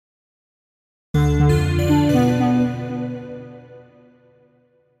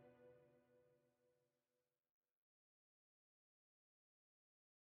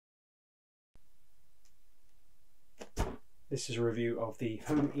This is a review of the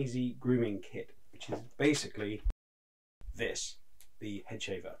Homeasy grooming kit, which is basically this, the head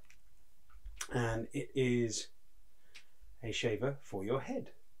shaver. And it is a shaver for your head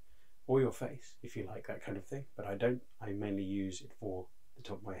or your face, if you like that kind of thing. But I don't. I mainly use it for the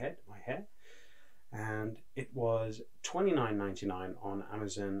top of my head, my hair. And it was $29.99 on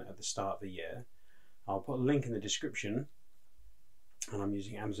Amazon at the start of the year. I'll put a link in the description, and I'm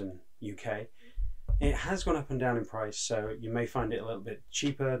using Amazon UK. It has gone up and down in price, so you may find it a little bit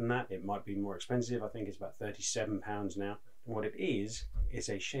cheaper than that. It might be more expensive. I think it's about £37 now. And what it is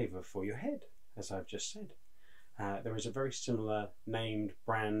a shaver for your head, as I've just said. There is a very similar named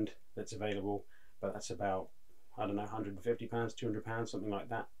brand that's available, but that's about, I don't know, £150, £200, something like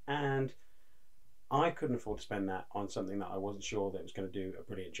that. And I couldn't afford to spend that on something that I wasn't sure that was going to do a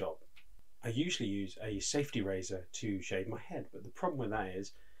brilliant job. I usually use a safety razor to shave my head, but the problem with that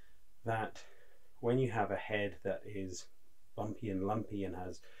is that when you have a head that is bumpy and lumpy and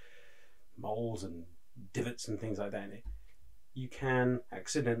has moles and divots and things like that in it, you can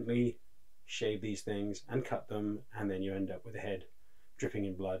accidentally shave these things and cut them, and then you end up with a head dripping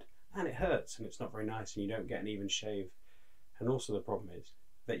in blood, and it hurts and it's not very nice, and you don't get an even shave. And also the problem is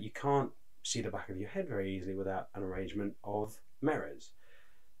that you can't see the back of your head very easily without an arrangement of mirrors.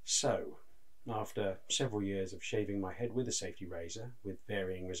 So after several years of shaving my head with a safety razor with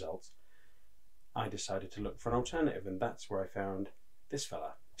varying results, I decided to look for an alternative, and that's where I found this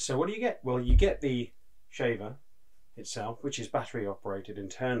fella. So what do you get? Well, you get the shaver itself, which is battery operated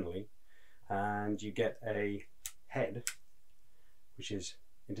internally, and you get a head which is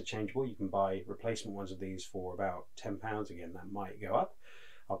interchangeable. You can buy replacement ones of these for about £10. Again, that might go up.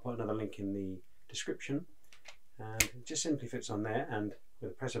 I'll put another link in the description, and it just simply fits on there, and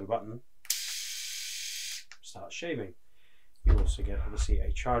with a press of a button starts shaving. You also get obviously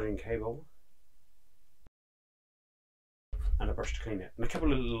a charging cable and a brush to clean it, and a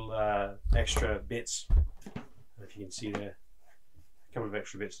couple of little extra bits, if you can see there, a couple of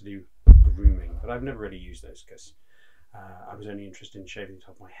extra bits to do grooming, but I've never really used those because I was only interested in shaving the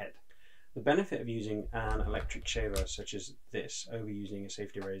top of my head. The benefit of using an electric shaver such as this over using a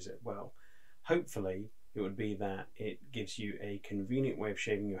safety razor, well, hopefully it would be that it gives you a convenient way of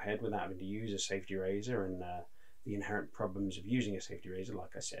shaving your head without having to use a safety razor and the inherent problems of using a safety razor,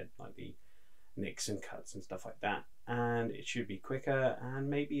 like I said, like the nicks and cuts and stuff like that. And it should be quicker, and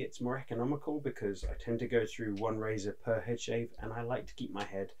maybe it's more economical because I tend to go through one razor per head shave, and I like to keep my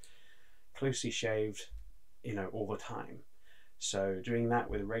head closely shaved, you know, all the time. So doing that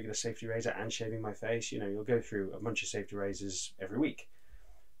with a regular safety razor and shaving my face, you know, you'll go through a bunch of safety razors every week.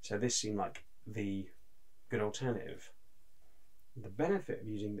 So this seemed like the good alternative. The benefit of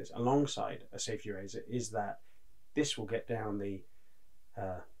using this alongside a safety razor is that this will get down the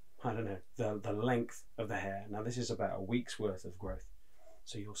I don't know, the length of the hair. Now this is about a week's worth of growth,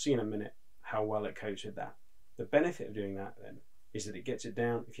 so you'll see in a minute how well it coats with that. The benefit of doing that then is that it gets it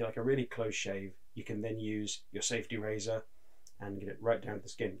down. If you like a really close shave, you can then use your safety razor and get it right down to the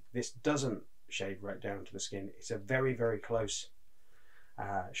skin. This doesn't shave right down to the skin. It's a very, very close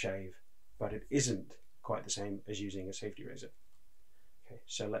shave, but it isn't quite the same as using a safety razor. Okay,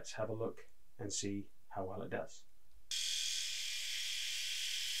 so let's have a look and see how well it does.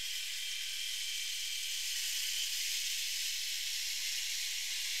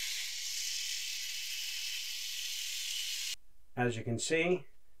 As you can see,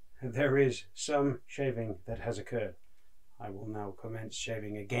 there is some shaving that has occurred. I will now commence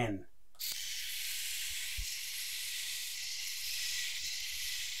shaving again.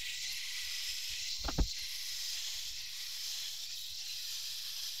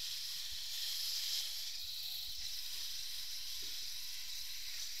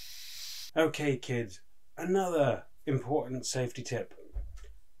 Okay kids, another important safety tip.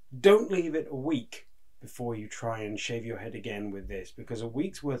 Don't leave it a week before you try and shave your head again with this, because a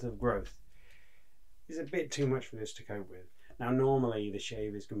week's worth of growth is a bit too much for this to cope with. Now normally the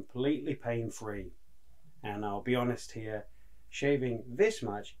shave is completely pain-free, and I'll be honest here, shaving this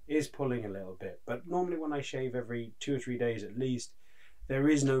much is pulling a little bit, but normally when I shave every 2 or 3 days at least, there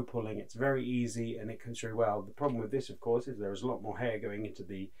is no pulling. It's very easy and it comes through well. The problem with this, of course, is there is a lot more hair going into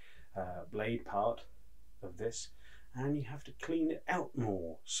the blade part of this, and you have to clean it out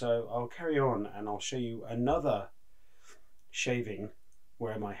more. So I'll carry on and I'll show you another shaving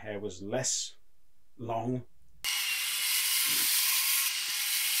where my hair was less long.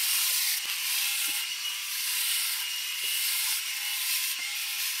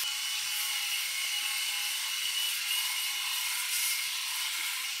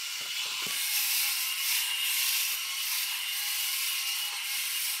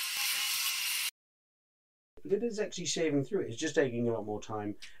 but it is actually shaving through it. It's just taking a lot more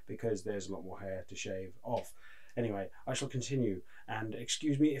time because there's a lot more hair to shave off. Anyway, I shall continue, and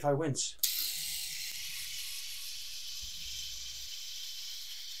excuse me if I wince.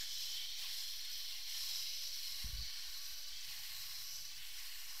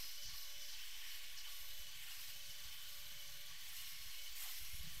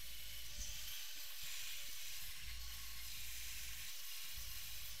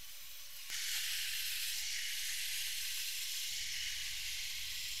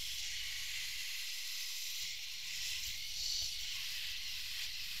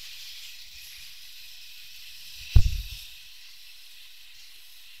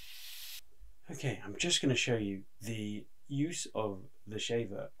 Okay, I'm just going to show you the use of the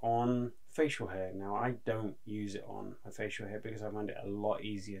shaver on facial hair. Now, I don't use it on my facial hair because I find it a lot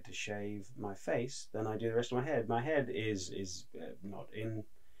easier to shave my face than I do the rest of my head. My head is not in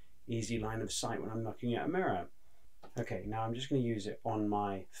easy line of sight when I'm looking at a mirror. Okay, now I'm just going to use it on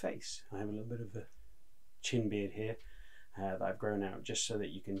my face. I have a little bit of a chin beard here that I've grown out just so that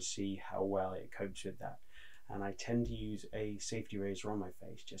you can see how well it copes with that. And I tend to use a safety razor on my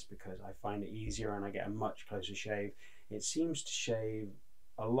face just because I find it easier and I get a much closer shave. It seems to shave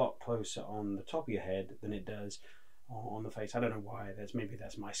a lot closer on the top of your head than it does on the face. I don't know why. Maybe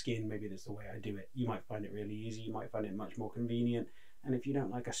that's my skin, maybe that's the way I do it. You might find it really easy, you might find it much more convenient, and if you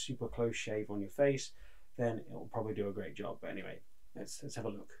don't like a super close shave on your face, then it will probably do a great job. But anyway, let's have a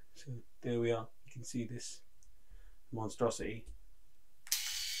look. So there we are. You can see this monstrosity.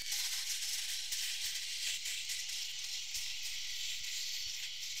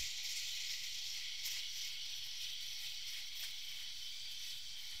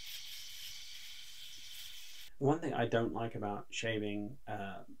 One thing I don't like about shaving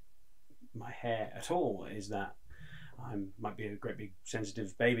my hair at all is that I might be a great big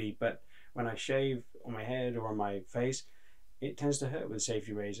sensitive baby, but when I shave on my head or on my face, it tends to hurt with a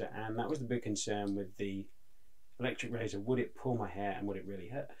safety razor, and that was the big concern with the electric razor. Would it pull my hair and would it really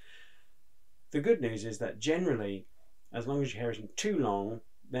hurt? The good news is that generally, as long as your hair isn't too long,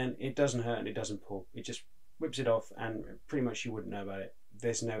 then it doesn't hurt and it doesn't pull. It just whips it off and pretty much you wouldn't know about it.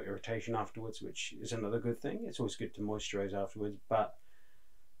 There's no irritation afterwards, which is another good thing. It's always good to moisturize afterwards, but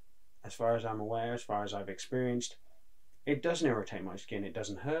as far as I'm aware, as far as I've experienced, it doesn't irritate my skin, it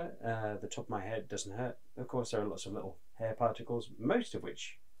doesn't hurt, the top of my head doesn't hurt. Of course, there are lots of little hair particles, most of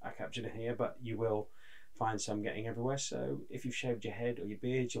which are captured in here, but you will find some getting everywhere. So if you've shaved your head or your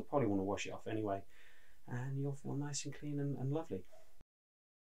beard, you'll probably want to wash it off anyway, and you'll feel nice and clean and lovely.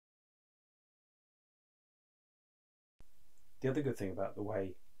 The other good thing about the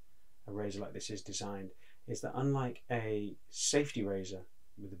way a razor like this is designed is that unlike a safety razor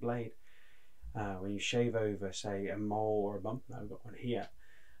with a blade, when you shave over, say, a mole or a bump, and I've got one here,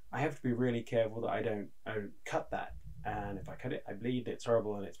 I have to be really careful that I don't cut that. And if I cut it, I bleed, it's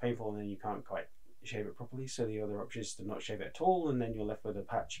horrible and it's painful, and then you can't quite shave it properly. So the other option is to not shave it at all, and then you're left with a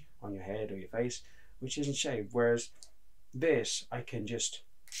patch on your head or your face, which isn't shaved. Whereas this, I can just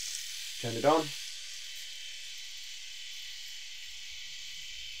turn it on,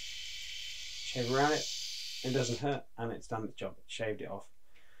 shave around it, it doesn't hurt, and it's done its job, it shaved it off.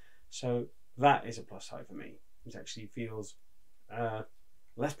 So that is a plus side for me. It actually feels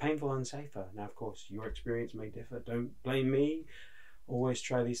less painful and safer. Now, of course, your experience may differ. Don't blame me. Always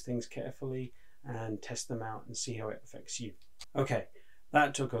try these things carefully and test them out and see how it affects you. Okay,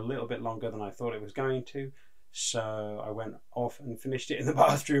 that took a little bit longer than I thought it was going to, so I went off and finished it in the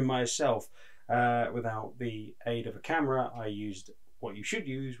bathroom myself. Without the aid of a camera, I used what you should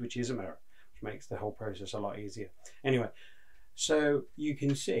use, which is a mirror, which makes the whole process a lot easier. Anyway, so you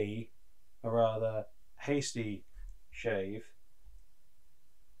can see a rather hasty shave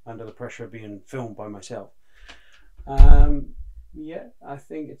under the pressure of being filmed by myself. Yeah, I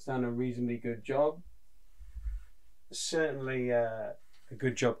think it's done a reasonably good job. Certainly a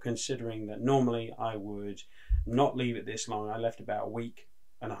good job considering that normally I would not leave it this long. I left about a week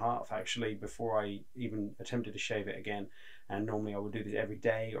and a half actually before I even attempted to shave it again, and normally I would do this every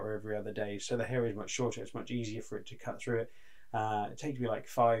day or every other day, so the hair is much shorter, it's much easier for it to cut through it. It takes me like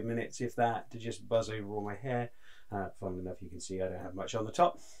 5 minutes, if that, to just buzz over all my hair. Funnily enough, you can see I don't have much on the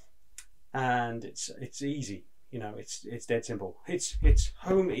top, and it's easy. You know, it's dead simple. It's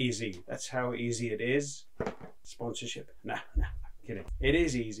Homeasy. That's how easy it is. Sponsorship? Nah, I'm kidding. It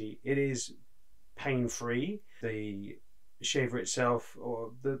is easy. It is pain-free. The shaver itself,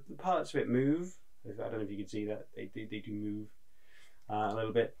 or the parts of it move. I don't know if you can see that. They do move a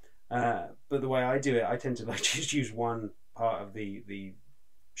little bit. But the way I do it, I tend to like just use one part of the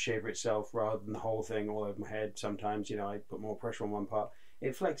shaver itself rather than the whole thing all over my head. Sometimes, you know, I put more pressure on one part.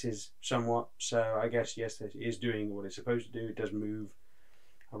 It flexes somewhat, so I guess yes, it is doing what it's supposed to do. It does move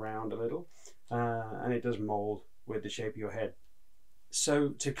around a little, and it does mold with the shape of your head. So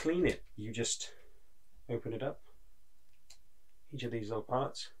to clean it, you just open it up, each of these little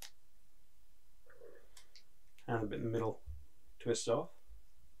parts, and the bit in the middle twists off.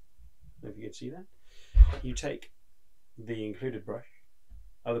 I don't know if you can see that. You take the included brush,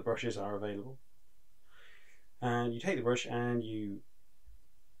 other brushes are available, and you take the brush and you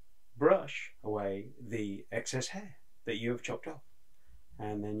brush away the excess hair that you have chopped off,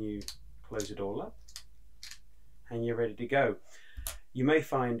 and then you close it all up and you're ready to go. You may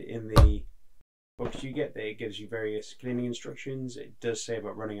find in the books you get that it gives you various cleaning instructions. It does say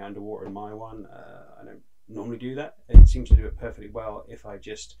about running underwater in my one. I don't normally do that. It seems to do it perfectly well if I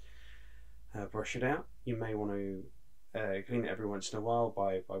just brush it out. You may want to clean it every once in a while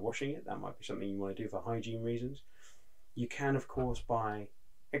by washing it. That might be something you want to do for hygiene reasons. You can of course buy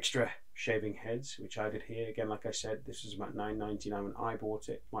extra shaving heads, which I did here. Again, like I said, this was about $9.99 when I bought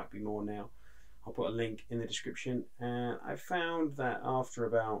it. Might be more now. I'll put a link in the description. And I found that after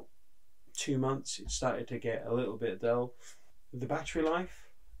about 2 months it started to get a little bit dull. The battery life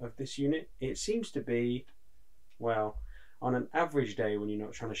of this unit, it seems to be, well, on an average day when you're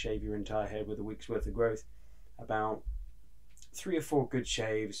not trying to shave your entire head with a week's worth of growth, about 3 or 4 good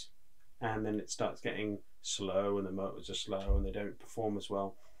shaves, and then it starts getting slow and the motors are slow and they don't perform as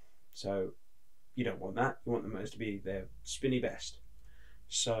well. So you don't want that. You want the motors to be their spinny best.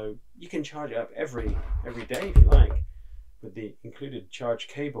 So you can charge it up every day if you like with the included charge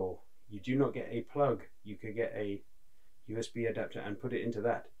cable. You do not get a plug. You could get a USB adapter and put it into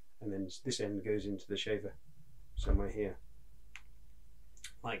that, and then this end goes into the shaver somewhere here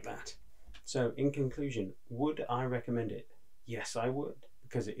like that. So in conclusion, would I recommend it? Yes, I would,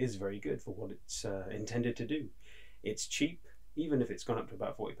 because it is very good for what it's intended to do. It's cheap. Even if it's gone up to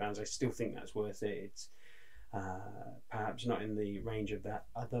about £40, I still think that's worth it. It's perhaps not in the range of that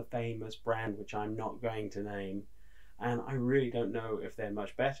other famous brand, which I'm not going to name, and I really don't know if they're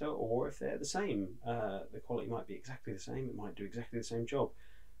much better or if they're the same. The quality might be exactly the same, it might do exactly the same job,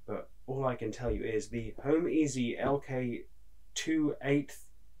 but all I can tell you is the Homeasy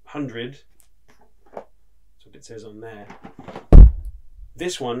LK2800, that's what it says on there,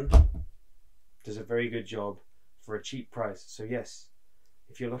 this one does a very good job for a cheap price. So yes,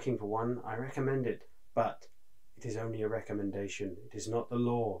 if you're looking for one, I recommend it, but it is only a recommendation. It is not the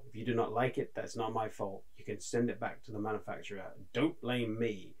law. If you do not like it, that's not my fault. You can send it back to the manufacturer. Don't blame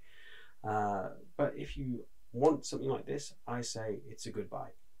me. But if you want something like this, I say it's a good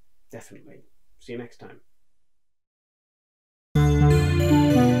buy. Definitely. See you next time.